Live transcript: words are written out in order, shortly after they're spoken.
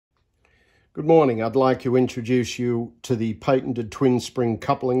Good morning. I'd like to introduce you to the patented twin spring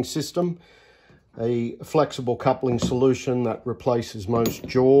coupling system, a flexible coupling solution that replaces most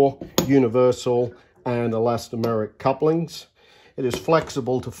jaw, universal and elastomeric couplings. It is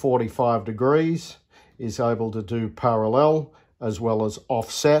flexible to 45 degrees, is able to do parallel as well as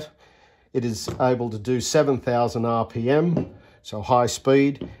offset. It is able to do 7,000 RPM, so high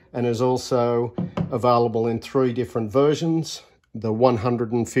speed, and is also available in 3 different versions: the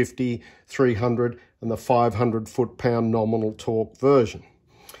 150, 300 and the 500 foot-pound nominal torque version.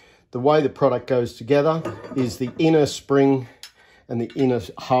 The way the product goes together is the inner spring and the inner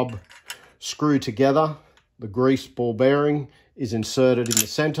hub screw together. The grease ball bearing is inserted in the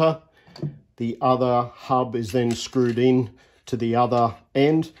center. The other hub is then screwed in to the other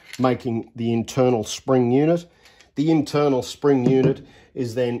end, making the internal spring unit. The internal spring unit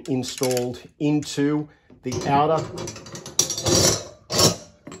is then installed into the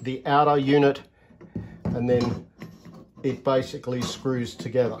outer unit, and then it basically screws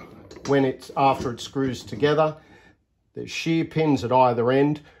together. After it screws together, the shear pins at either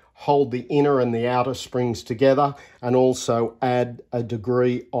end hold the inner and the outer springs together and also add a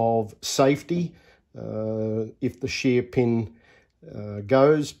degree of safety if the shear pin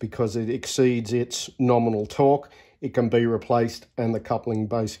goes, because it exceeds its nominal torque. It can be replaced and the coupling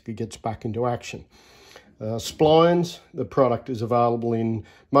basically gets back into action. Splines, the product is available in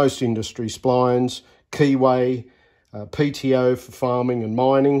most industry splines, keyway, PTO for farming and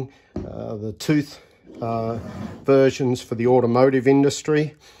mining, the tooth versions for the automotive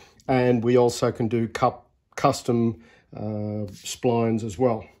industry, and we also can do custom splines as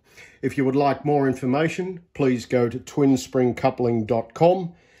well. If you would like more information, please go to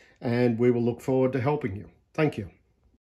twinspringcoupling.com and we will look forward to helping you. Thank you.